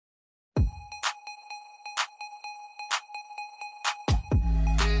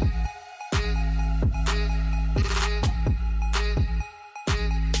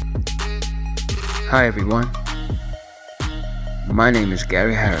Hi everyone, my name is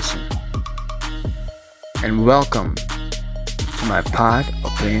Gary Harrison, and welcome to my Pod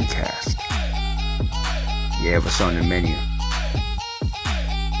Opinion Cast. Yeah, what's on the menu?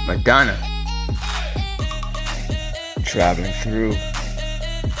 Madonna, traveling through.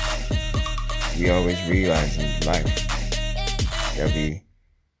 We always realize in life that we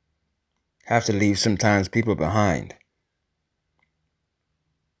have to leave sometimes people behind.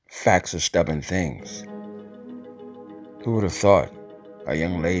 Facts are stubborn things. Who would have thought a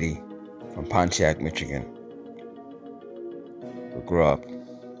young lady from Pontiac, Michigan would grow up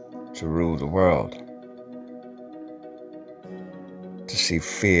to rule the world, to see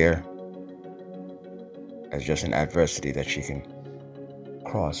fear as just an adversity that she can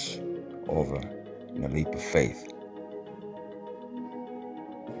cross over in a leap of faith.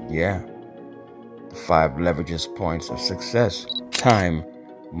 Yeah, the 5 leverages points of success: time,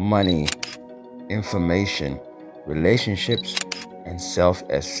 money, information, relationships, and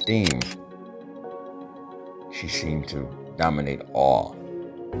self-esteem. She seemed to dominate all.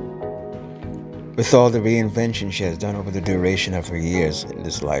 With all the reinvention she has done over the duration of her years in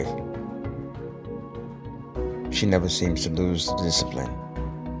this life, she never seems to lose the discipline,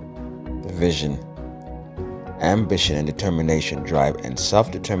 the vision, ambition and determination, drive and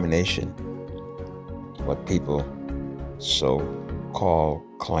self-determination, what people so-called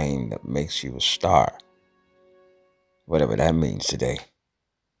claim that makes you a star, whatever that means today.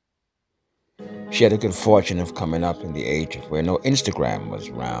 She had the good fortune of coming up in the age of where no Instagram was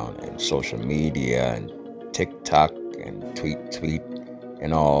around, and social media and TikTok and tweet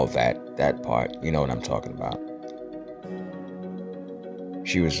and all that part. You know what I'm talking about.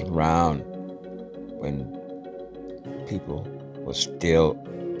 She was around when people were still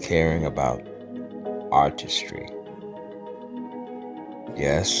caring about artistry.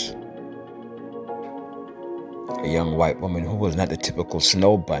 Yes, a young white woman who was not the typical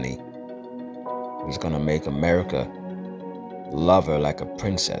snow bunny, was going to make America love her like a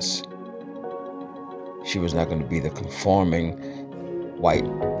princess. She was not going to be the conforming white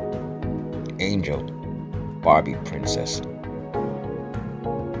angel Barbie princess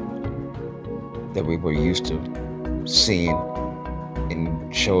that we were used to seeing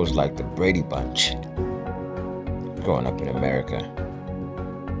in shows like the Brady Bunch growing up in America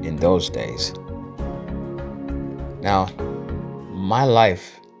in those days. Now, my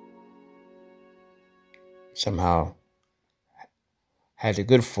life somehow had the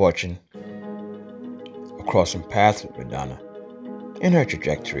good fortune of crossing paths with Madonna in her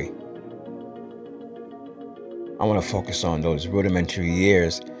trajectory. I want to focus on those rudimentary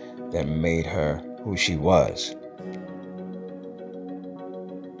years that made her who she was.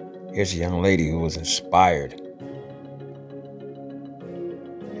 Here's a young lady who was inspired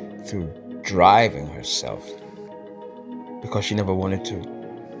through driving herself because she never wanted to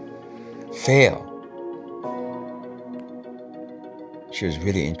fail. She was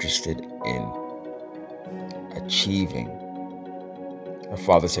really interested in achieving. Her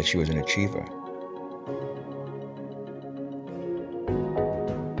father said she was an achiever.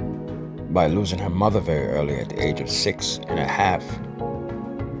 By losing her mother very early at the age of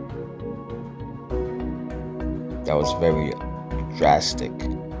 6.5, that was very drastic,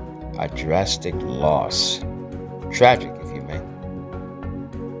 a drastic loss. Tragic, if you may.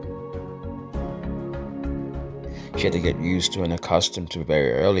 She had to get used to and accustomed to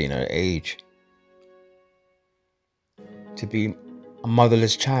very early in her age to be a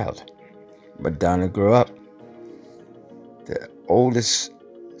motherless child. Madonna grew up the oldest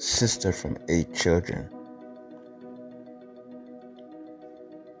sister from 8 children.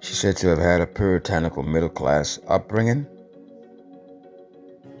 She's said to have had a puritanical middle-class upbringing.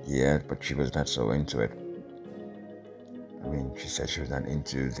 Yeah, but she was not so into it. I mean, she said she was not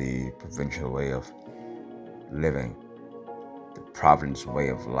into the provincial way of living, the Providence way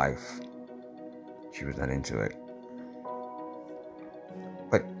of life. She was not into it.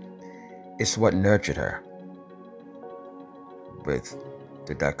 But it's what nurtured her with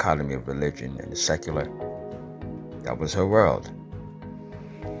the dichotomy of religion and the secular. That was her world.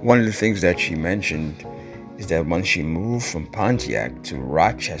 One of the things that she mentioned is that once she moved from Pontiac to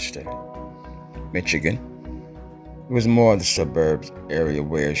Rochester, Michigan, it was more of the suburbs area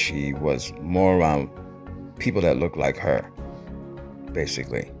where she was more around people that looked like her,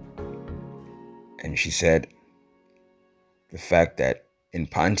 basically. And she said the fact that in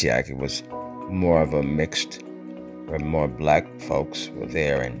Pontiac it was more of a mixed, where more black folks were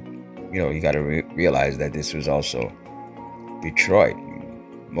there, and you got to realize that this was also Detroit,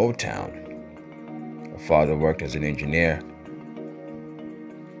 Motown. Her father worked as an engineer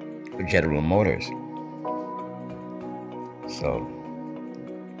for General Motors. So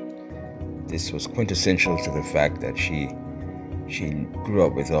this was quintessential to the fact that she grew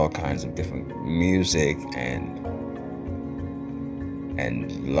up with all kinds of different music and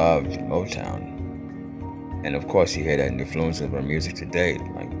loved Motown. And of course you hear that influence of her music today,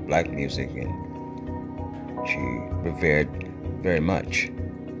 like black music, and she revered very much.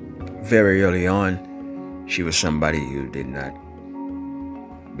 Very early on, she was somebody who did not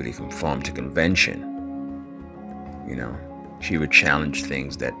really conform to convention. You know, she would challenge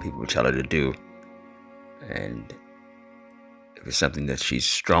things that people would tell her to do. And if it's something that she's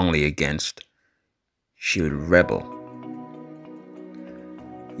strongly against, she would rebel.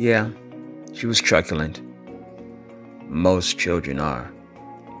 Yeah, she was truculent. Most children are,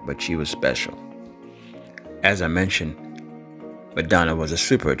 but she was special. As I mentioned, Madonna was a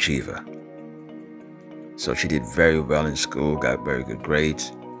super achiever. So she did very well in school, got very good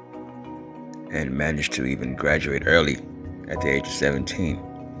grades, and managed to even graduate early at the age of 17.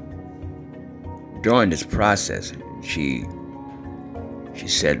 During this process, she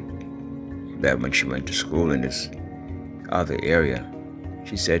said that when she went to school in this other area,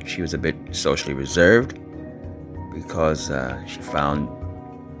 she said she was a bit socially reserved because she found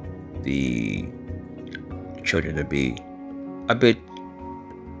the children to be a bit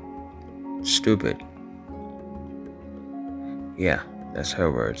stupid. Yeah, that's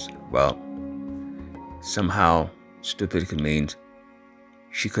her words. Well, somehow stupid could mean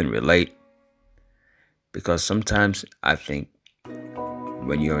she couldn't relate, because sometimes I think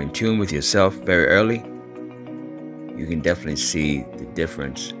when you're in tune with yourself very early, you can definitely see the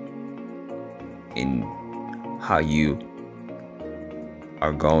difference in how you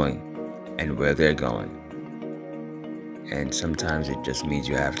are going and where they're going. And sometimes it just means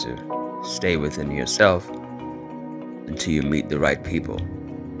you have to stay within yourself until you meet the right people.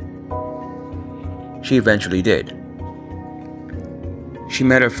 She eventually did. She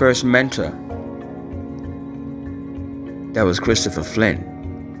met her first mentor. That was Christopher Flynn,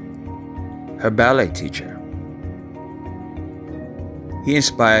 her ballet teacher. He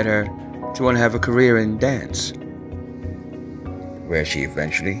inspired her to want to have a career in dance, where she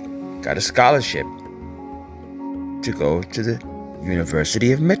eventually got a scholarship to go to the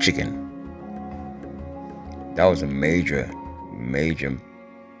University of Michigan. That was a major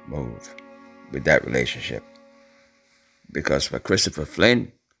move with that relationship, because what Christopher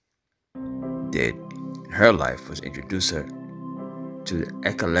Flynn did in her life was introduce her to the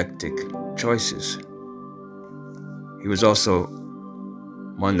eclectic choices. He was also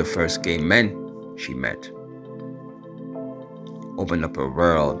one of the first gay men she met. Opened up her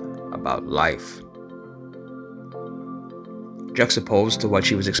world about life, juxtaposed to what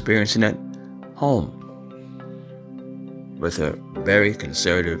she was experiencing at home with her very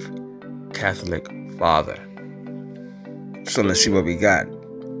conservative Catholic father. So let's see what we got.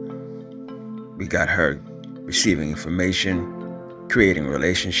 We got her receiving information, creating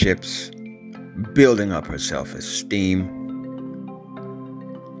relationships, building up her self-esteem.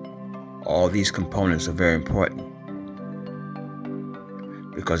 All these components are very important,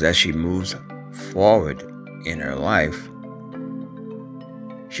 because as she moves forward in her life,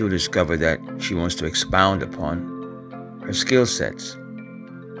 she will discover that she wants to expound upon her skill sets.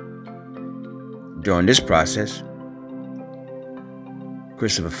 During this process,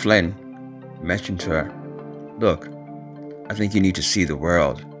 Christopher Flynn mentioned to her, look, I think you need to see the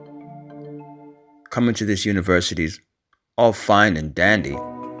world. Coming to this university is all fine and dandy,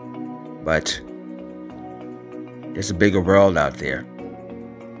 but there's a bigger world out there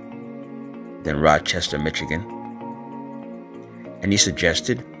than Rochester, Michigan. And he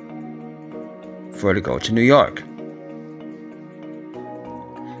suggested for her to go to New York.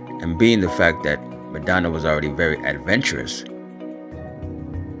 And being the fact that Madonna was already very adventurous,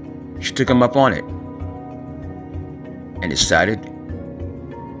 she took him up on it and decided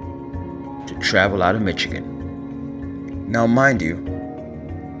to travel out of Michigan. Now, mind you,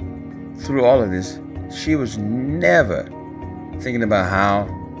 through all of this, she was never thinking about how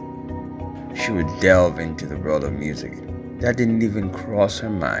she would delve into the world of music. That didn't even cross her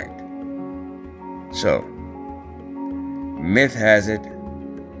mind. So, myth has it,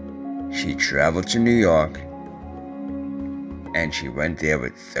 she traveled to New York and she went there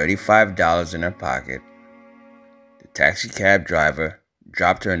with $35 in her pocket. The taxi cab driver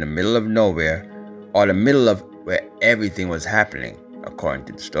dropped her in the middle of nowhere, or the middle of where everything was happening, according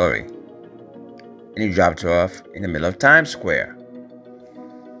to the story. And he dropped her off in the middle of Times Square.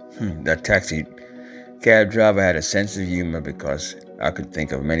 That taxi cab driver had a sense of humor, because I could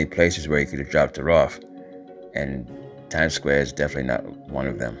think of many places where he could have dropped her off, and Times Square is definitely not one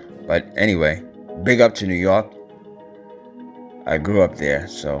of them. But anyway, big up to New York. I grew up there,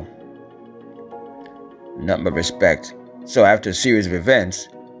 so nothing but respect. So after a series of events,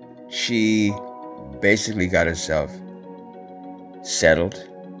 she basically got herself settled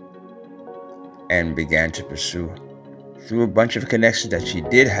and began to pursue, through a bunch of connections that she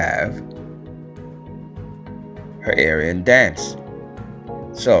did have, her area in dance.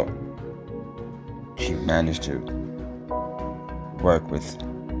 So she managed to work with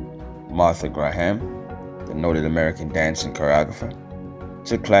Martha Graham, the noted American dance and choreographer,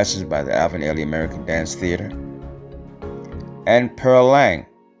 took classes by the Alvin Ailey American Dance Theater, and Pearl Lang.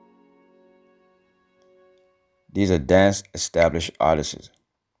 These are dance established artists.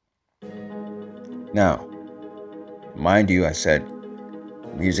 Now, mind you, I said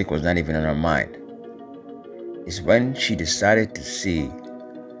music was not even in her mind. It's when she decided to see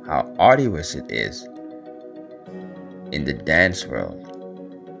how arduous it is in the dance world,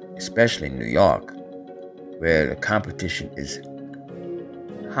 especially in New York, where the competition is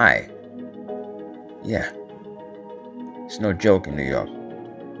high. Yeah, it's no joke in New York.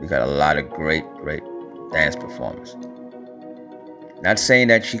 We got a lot of great dance performers. Not saying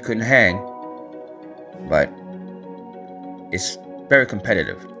that she couldn't hang, but it's very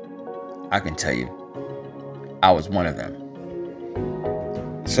competitive. I can tell you, I was one of them.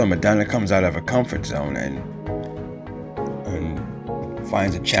 So Madonna comes out of her comfort zone and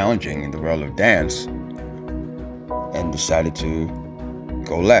finds it challenging in the world of dance and decided to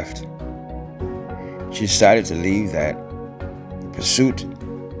go left. She decided to leave that pursuit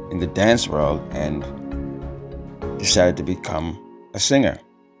in the dance world and decided to become a singer.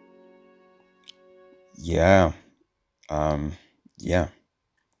 Yeah.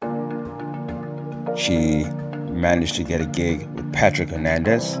 She managed to get a gig with Patrick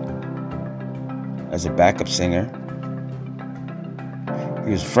Hernandez as a backup singer.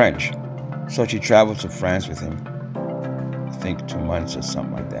 He was French, so she traveled to France with him, I think 2 months or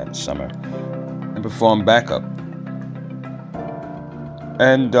something like that in summer, and performed backup.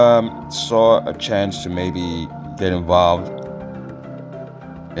 And saw a chance to maybe get involved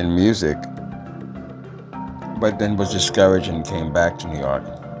in music, but then was discouraged and came back to New York.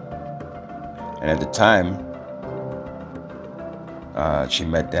 And at the time, she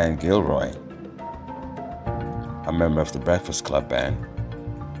met Dan Gilroy, a member of the Breakfast Club band.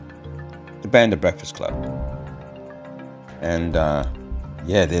 The band, The Breakfast Club. And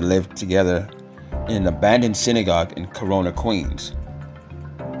they lived together in an abandoned synagogue in Corona, Queens.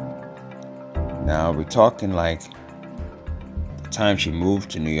 Now, we're talking like the time she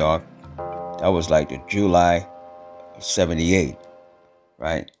moved to New York, that was like the July of 78,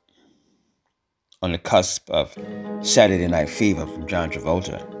 right? On the cusp of Saturday Night Fever from John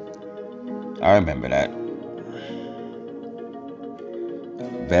Travolta. I remember that.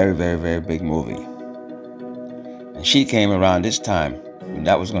 Very big movie. And she came around this time when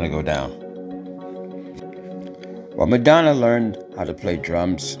that was going to go down. Well, Madonna learned how to play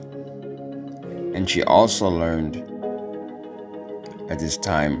drums, and she also learned at this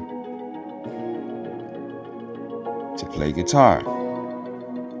time to play guitar.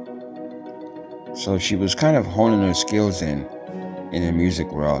 So she was kind of honing her skills in the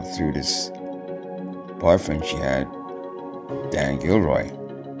music world through this boyfriend she had, Dan Gilroy.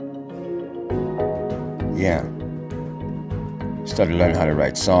 Yeah. Started learning how to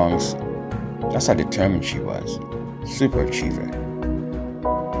write songs. That's how determined she was. Super achiever.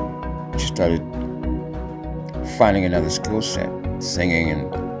 She started finding another skill set, singing,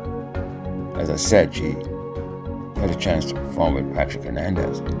 and as I said, she had a chance to perform with Patrick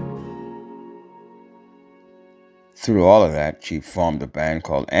Hernandez. Through all of that, she formed a band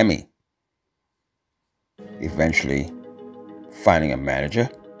called Emmy, eventually finding a manager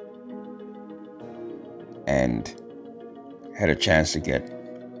and had a chance to get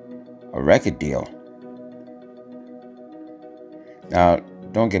a record deal. Now,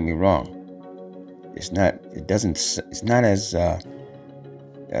 don't get me wrong. It's not as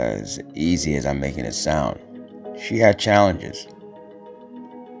easy as I'm making it sound. She had challenges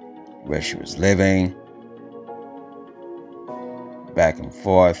where she was living, back and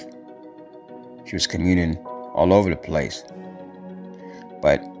forth. She was commuting all over the place.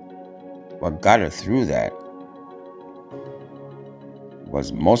 But what got her through that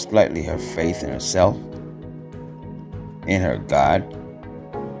was most likely her faith in herself, in her God,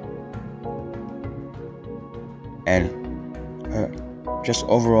 and her just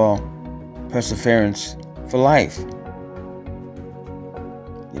overall perseverance for life.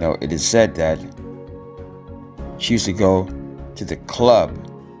 You know, it is said that she used to go to the club,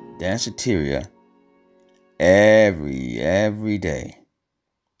 Danceteria, every day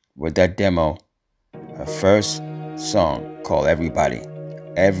with that demo, her first song called Everybody,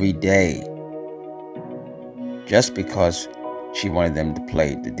 every day, just because she wanted them to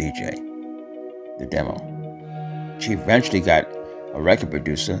play the DJ, the demo. She eventually got a record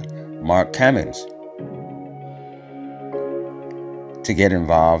producer, Mark Cummins, to get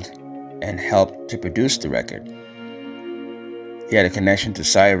involved and help to produce the record. He had a connection to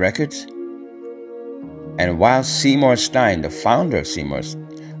Sire Records, and while Seymour Stein, the founder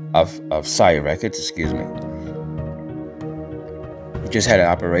of of Sire Records, he just had an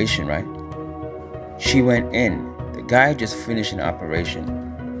operation, right? She went in. The guy just finished an operation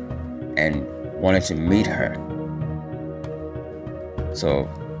and wanted to meet her. So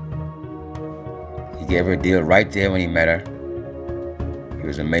he gave her a deal right there when he met her. He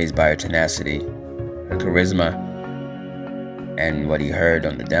was amazed by her tenacity, her charisma, and what he heard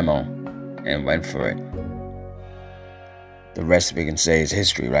on the demo, and went for it. The rest we can say is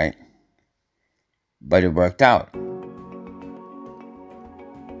history, right? But it worked out.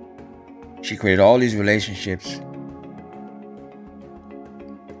 She created all these relationships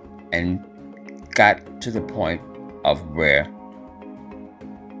and got to the point of where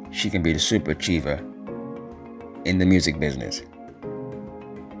she can be the super achiever in the music business.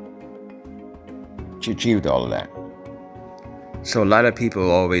 She achieved all of that. So a lot of people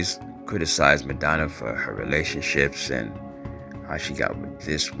always criticize Madonna for her relationships and how she got with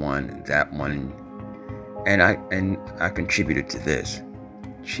this one and that one. And I contributed to this.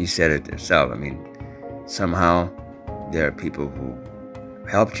 She said it herself. I mean, somehow there are people who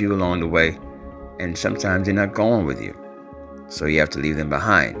helped you along the way, and sometimes they're not going with you. So you have to leave them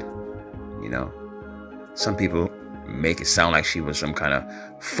behind, you know. Some people make it sound like she was some kind of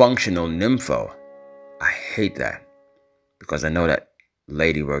functional nympho. I hate that, because I know that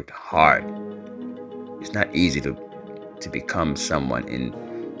lady worked hard. It's not easy to become someone in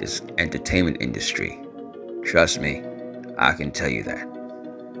this entertainment industry. Trust me, I can tell you that.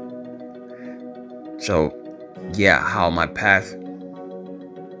 So, yeah, how my path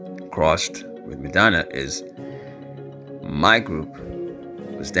crossed with Madonna is my group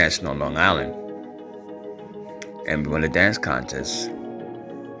was dancing on Long Island, and we won a dance contest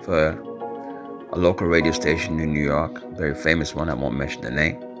for a local radio station in New York, a very famous one, I won't mention the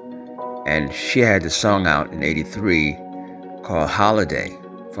name. And she had the song out in '83 called Holiday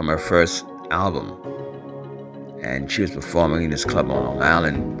from her first album. And she was performing in this club on Long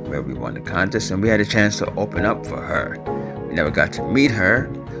Island where we won the contest, and we had a chance to open up for her. We never got to meet her,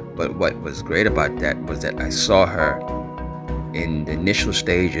 but what was great about that was that I saw her in the initial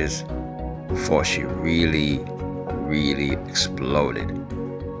stages before she really exploded.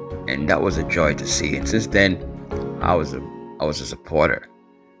 And that was a joy to see. And since then, I was a supporter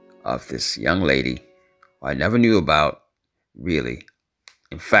of this young lady who I never knew about, really.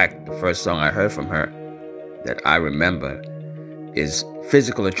 In fact, the first song I heard from her that I remember is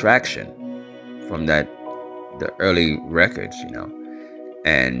Physical Attraction from the early records, you know.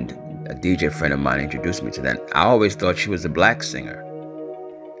 And a DJ friend of mine introduced me to that. I always thought she was a black singer,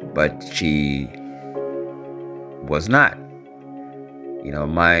 but she was not. You know,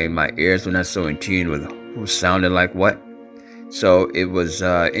 my ears were not so in tune with who sounded like what. So it was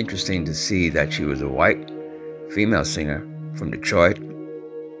interesting to see that she was a white female singer from Detroit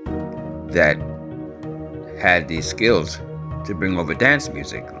that had these skills to bring over dance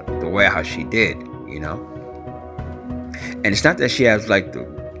music the way how she did, you know. And it's not that she has like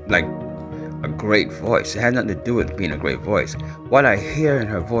a great voice. It had nothing to do with being a great voice. What I hear in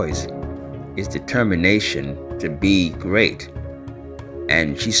her voice is determination to be great.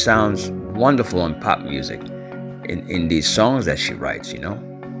 And she sounds wonderful in pop music, in these songs that she writes, you know.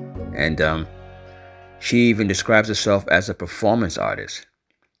 And she even describes herself as a performance artist.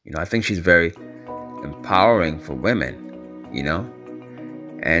 You know, I think she's very empowering for women, you know.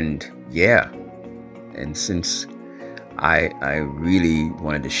 And yeah, and since I really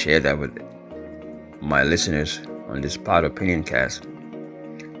wanted to share that with my listeners on this Pod Opinion Cast,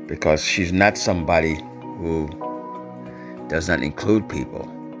 because she's not somebody who does not include people.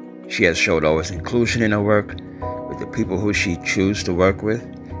 She has showed always inclusion in her work with the people who she chooses to work with.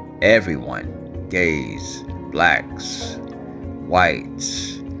 Everyone, gays, blacks,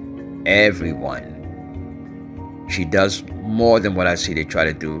 whites, everyone. She does more than what I see they try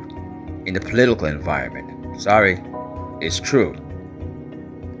to do in the political environment. Sorry, it's true.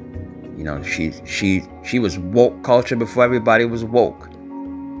 You know, she was woke culture before everybody was woke.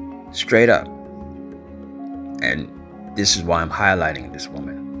 Straight up. And this is why I'm highlighting this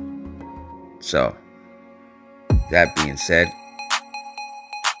woman. So, that being said,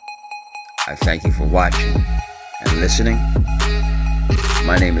 I thank you for watching and listening.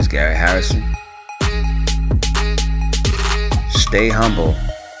 My name is Gary Harrison. stay humble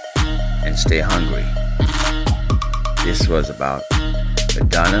and stay hungry. This was about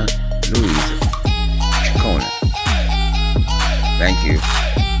Madonna Louise Chicona. Thank you.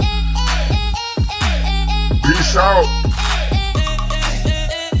 Peace out.